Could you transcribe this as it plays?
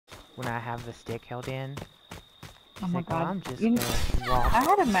when I have the stick held in. Oh my like, god. well, I'm just gonna walk. I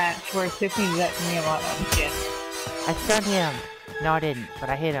had a match where Tiffany did that to me a lot. Oh shit. I stunned him. No, I didn't, but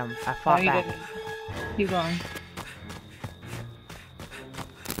I hit him. I fought back. Didn't. Keep going.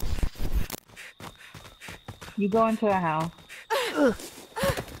 You go into a house.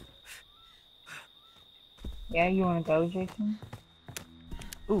 Yeah, you wanna go, Jason?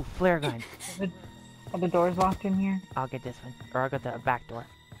 Ooh, flare gun. Are the doors locked in here? I'll get this one. Or I'll get the back door.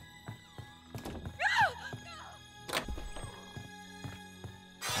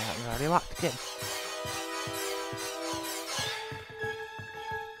 We're already locked. Good.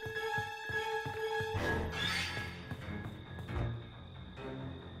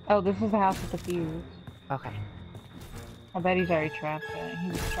 Oh, this is the house with the fuse. Okay. I bet he's already trapped it.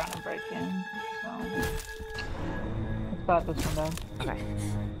 He's just trying to break in. So let's go out this window. Okay.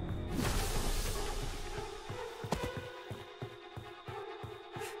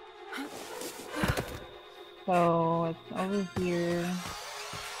 So it's over here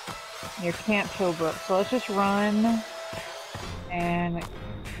near Camp Philbrook. So let's just run, and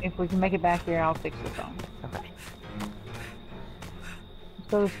if we can make it back here, I'll fix the phone. Okay. Let's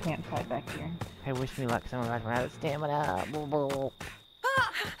go to this campsite back here. Hey, wish me luck. Someone might run out of stamina.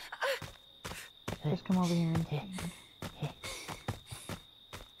 Just come over here and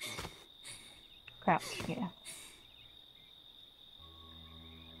crouch, yeah.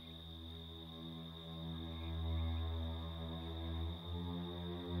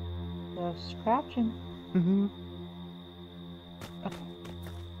 Just crouching. Mm-hmm. Okay.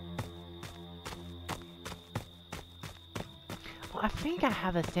 Well, I think I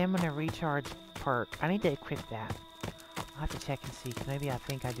have a stamina recharge perk. I need to equip that. I'll have to check and see, because maybe I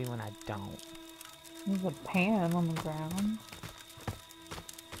think I do when I don't. There's a pan on the ground.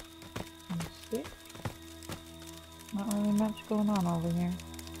 And a stick. Not really much going on over here.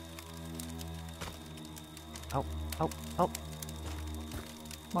 Oh, oh, oh.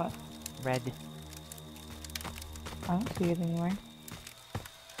 What? Red. I don't see it anywhere.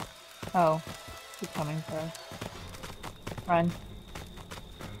 Oh, she's coming for us. Run.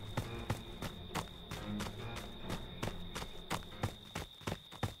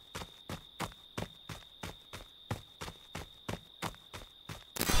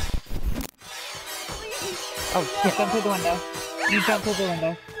 Oh shit. Jump through the window. You jump through the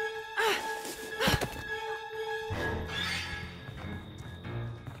window.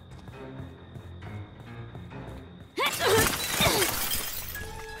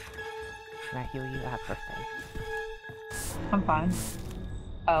 Can I heal you? I have first aid. I'm fine.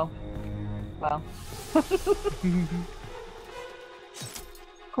 Oh. Well.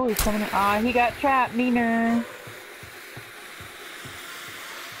 Cool, he's coming in. Aw, he got trapped, Neener.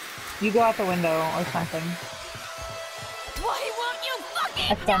 You go out the window or something. Why won't you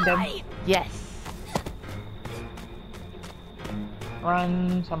I fucking stunned die? him. Yes!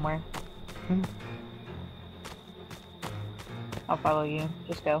 Run somewhere. Hmm. I'll follow you.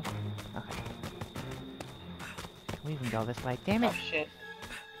 Just go. Okay. We can go this way. Damn it! Oh shit.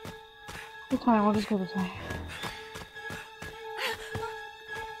 It's fine, we'll just go this way.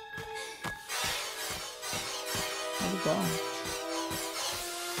 Where'd he go?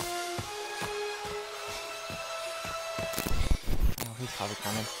 Oh, he's probably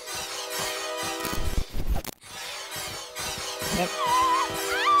coming. Yep.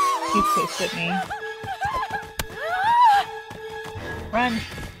 He pissed at me. Run!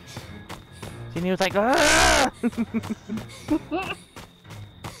 And he was like, "Ah!"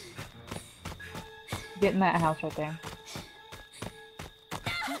 Get in that house right there.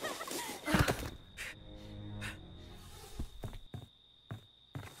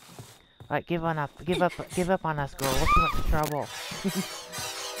 Like, give up on us, girl. We're too much trouble.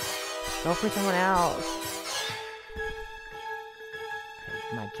 Go for someone else.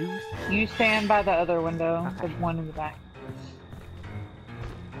 Okay, my juice. You stand by the other window, Okay. the one in the back.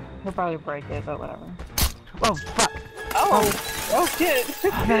 He'll probably break it, but whatever. Oh, fuck! Oh shit!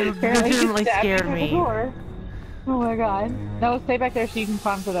 That Apparently he legitimately stabbed scared through the me. door. Oh my god. No, stay back there so you can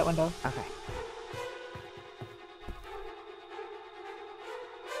climb through that window. Okay.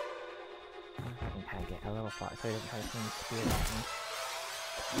 I can kind of get a little far so he doesn't try to swing his spear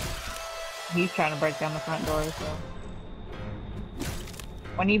at me. He's trying to break down the front door, so...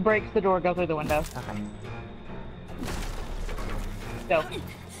 When he breaks the door, go through the window. Okay. Go.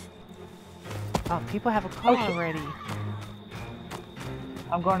 Oh, people have a car shit. already.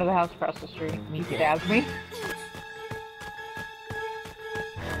 I'm going to the house across the street. Me He too. stabbed me.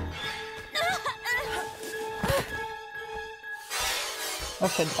 Oh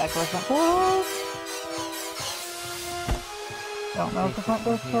shit, the back door's not closed. Don't know if the front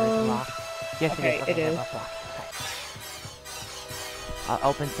door's Here is closed. locked. Yes, Okay, it it is. is. Okay, locked. Okay. I'll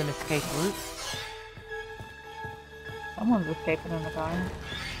open some escape routes. Someone's escaping in the car.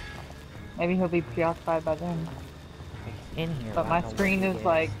 Maybe he'll be preoccupied by then. Okay, he's in here. But I my don't know screen what he is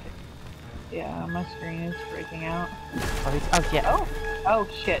like, yeah, my screen is freaking out. Oh, oh shit. Oh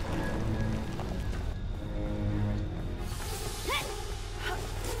shit.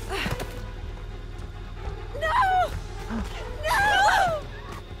 No! No!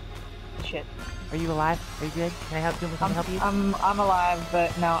 Shit. Are you alive? Are you good? Can I help you? Can I help you? I'm alive,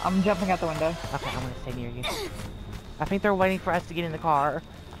 but no, I'm jumping out the window. Okay, I'm gonna stay near you. I think they're waiting for us to get in the car.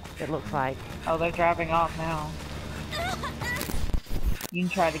 It looks like. Oh, they're driving off now. You can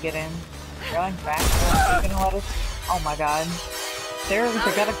try to get in. They're like back. Are you gonna let us? Oh my god. They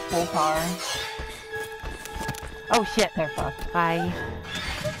got a full car. Oh shit. They're fucked. Hi.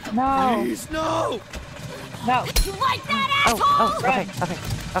 No. Please, no! No. You like that, asshole? Oh, okay, Run.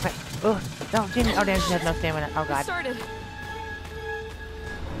 okay. Ugh. No, Jimmy. Oh damn, she has no stamina. Oh god. Started.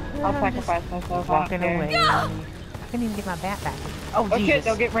 I'll sacrifice myself. I Walking don't care. away. I couldn't even get my bat back. Oh, Oh Jesus. shit,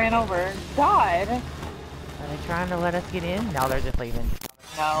 they'll get ran over. God. Are they trying to let us get in? No, they're just leaving.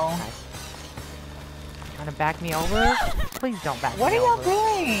 No. Nice. Trying to back me over? Please don't back What me are y'all over.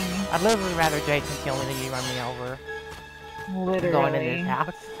 doing? I'd literally rather Jason kill me than you run me over. Literally. Going in this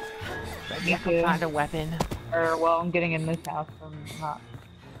house. Me I too. can find a weapon. Or, well, I'm getting in this house from not.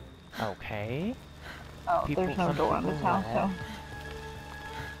 Okay. Oh, People- there's no some door in this people house, left.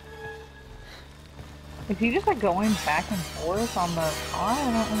 though. Is he just like going back and forth on the car? I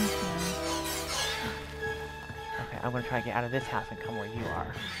don't understand. Okay, I'm gonna try to get out of this house and come where you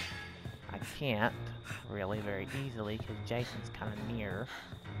are. I can't really very easily because Jason's kind of near.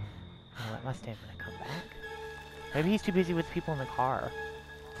 I'll let my stamina come back. Maybe he's too busy with people in the car.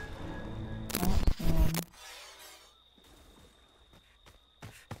 I don't understand.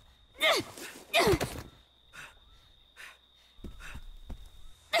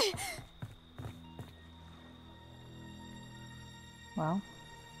 Well,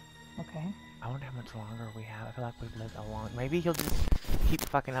 okay. I wonder how much longer we have. I feel like we've lived a long. Maybe he'll just keep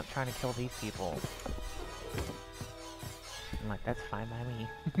fucking up trying to kill these people. I'm like, that's fine by me.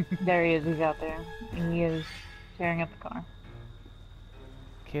 There he is, he's out there. And he is tearing up the car.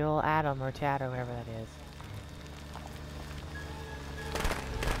 Kill Adam or Chad or whoever that is.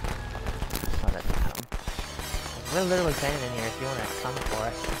 Oh, that's Adam. We're literally standing in here if you want to come for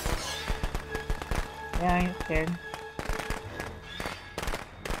it. Yeah, I ain't scared.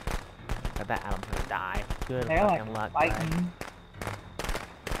 But that Adam's gonna die. Good They're like fucking luck, bud. fighting.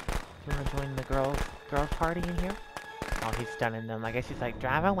 You wanna join the girls party in here? Oh, he's stunning them. I guess he's like,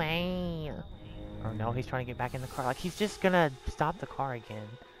 drive away. Or no, he's trying to get back in the car. Like, he's just gonna stop the car again.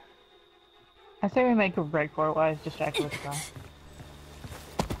 I say we make a break for it while he's distracted with the car.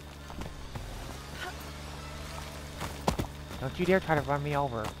 Don't you dare try to run me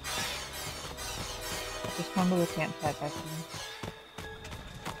over. Just come to the campsite back then.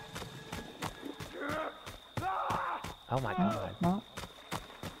 Oh my god. No.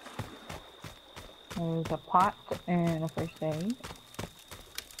 There's a pot and a first aid.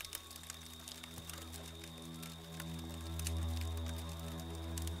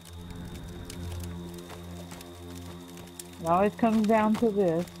 It always comes down to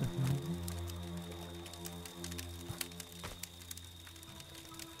this.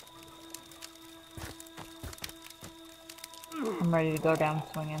 I'm ready to go down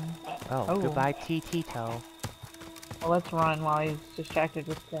swinging. Oh, Oh. goodbye Tito. Well, let's run while he's distracted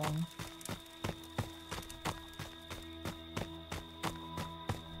with them.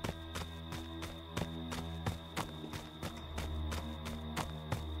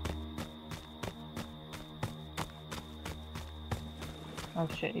 Oh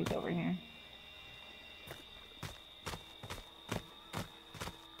shit, he's over here.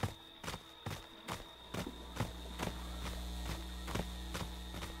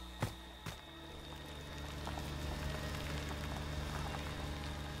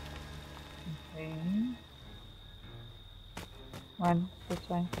 Okay. Run this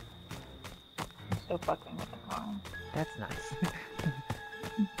way. I'm still fucking with the car. That's nice.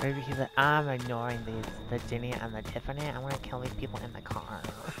 Maybe he's like, I'm ignoring the Jenny and the Tiffany. I want to kill these people in the car.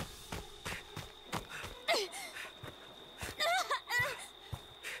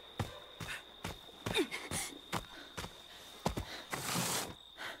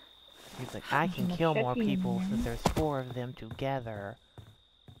 He's like, I can kill more people since there's 4 of them together.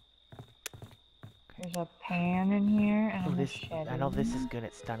 There's a pan in here and Oh, a this, machete. I know this is good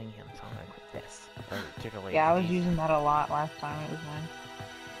at stunning him, so I'm gonna quit this. Particularly Yeah, I was these- using that a lot last time. It was nice.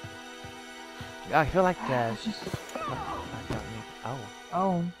 I feel like the... It's just- I don't need Oh.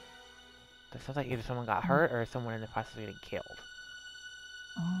 Oh. That sounds like either someone got hurt or someone in the process of getting killed.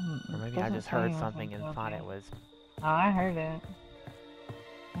 Or maybe I Doesn't just say heard anything something and thought it okay. was... Oh, I heard it.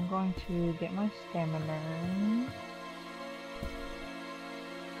 I'm going to get my stamina.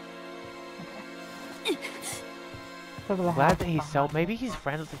 Okay. Go to the Glad house that he's so... behind Maybe us. he's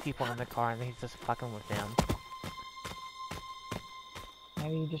friends with the people in the car and he's just fucking with them.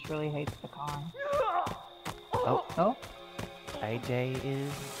 Maybe he just really hates the car. Oh. Oh. AJ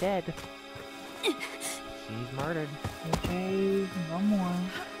is dead. She's murdered. Okay, no more.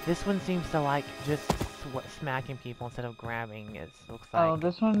 This one seems to like just smacking people instead of grabbing. It looks like. Oh,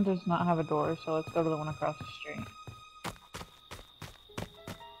 this one does not have a door, so let's go to the one across the street.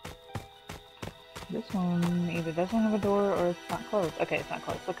 This one either doesn't have a door or it's not closed. Okay, it's not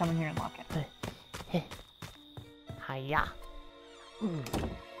closed, so come in here and lock it. Hiya.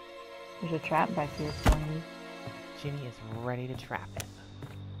 There's a trap back here for you. Ginny is ready to trap it.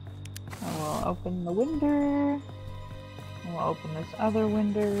 I will open the window. We'll open this other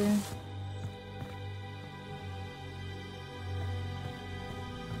window.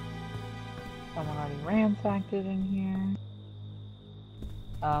 Someone already ransacked it in here.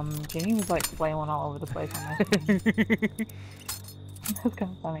 Jenny was like flailing all over the place on my screen. That's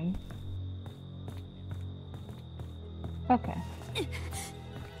kind of funny. Okay.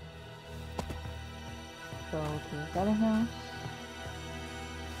 Go to this other house.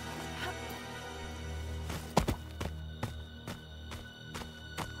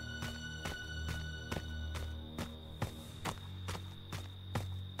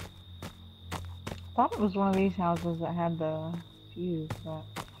 I thought it was one of these houses that had the fuse, but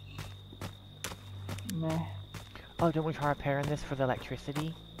meh. Oh, don't we try repairing this for the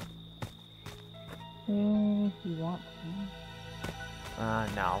electricity? If you want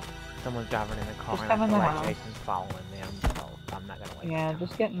to. No. Someone's driving in a car Just and come in the the house. electrician's following them, so I'm not gonna waste Yeah, time.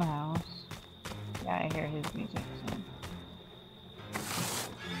 just get in the house. Yeah, I hear his music, so.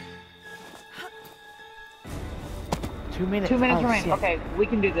 2 minutes. 2 minutes oh, remain. shit. Okay, we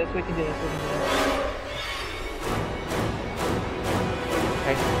can do this, we can do this, we can do this.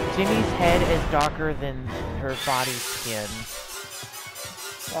 Okay, Ginny's head is darker than her body's skin.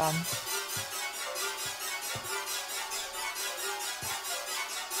 Done.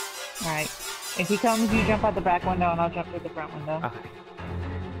 Alright. If he comes, you jump out the back window and I'll jump through the front window. Okay.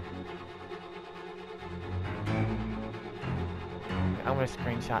 I'm gonna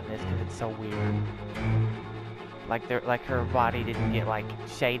screenshot this because it's so weird. Like her body didn't get like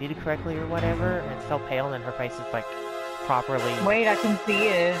shaded correctly or whatever, and it's so pale, and her face is like properly. Wait, I can see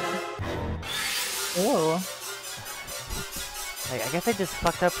it. Ew. Like, I guess I just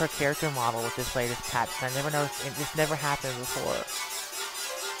fucked up her character model with this latest patch. And I never noticed. It just never happened before.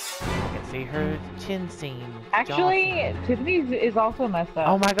 I can see her chin seam. Actually, Tiffany's is also messed up.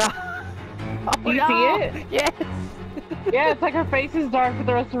 Oh my god. Oh, Do you no. see it? Yes. Yeah, it's like her face is dark, but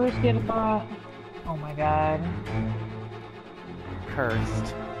the rest of her skin is not. Oh my god.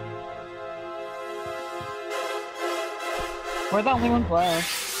 Cursed. We're the only ones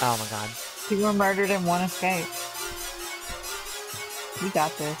left. Oh my god. 2 were murdered and 1 escaped. We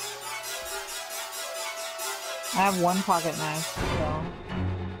got this. I have 1 pocket knife, so.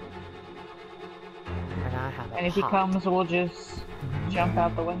 And I have a And if he pot. comes, we'll just jump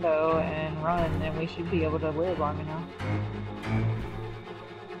out the window and run, and we should be able to live long enough.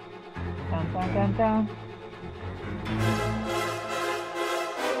 Down, down, down, down.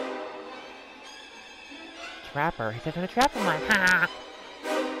 Trapper. He said, "I'm gonna trap him." Like, ha.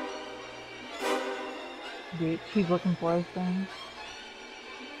 Dude, she's looking for us things.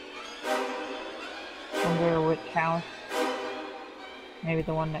 Wonder which house. Maybe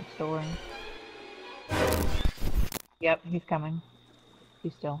the one next door. Yep, he's coming.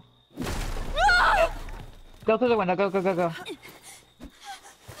 He's still. Yep. Go through the window. Go, go, go, go.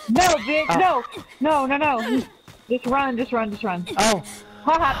 No, bitch! Oh. No! No, no, no! Just run, just run, just run. Oh.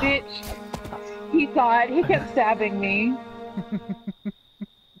 Haha, bitch! He saw it. He kept stabbing me.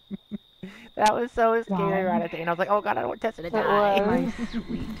 That was so scary God. right at the end. I was like, oh god, I don't want Tessa to It die. was. My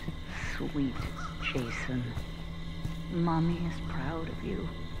sweet, sweet Jason. Mommy is proud of you.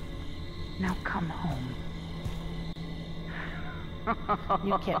 Now come home.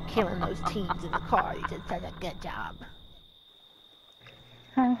 You kept killing those teens in the car. You did such a good job.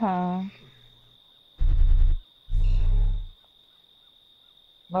 Haha.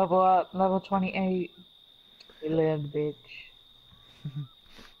 Level up, level 28. We lived, bitch.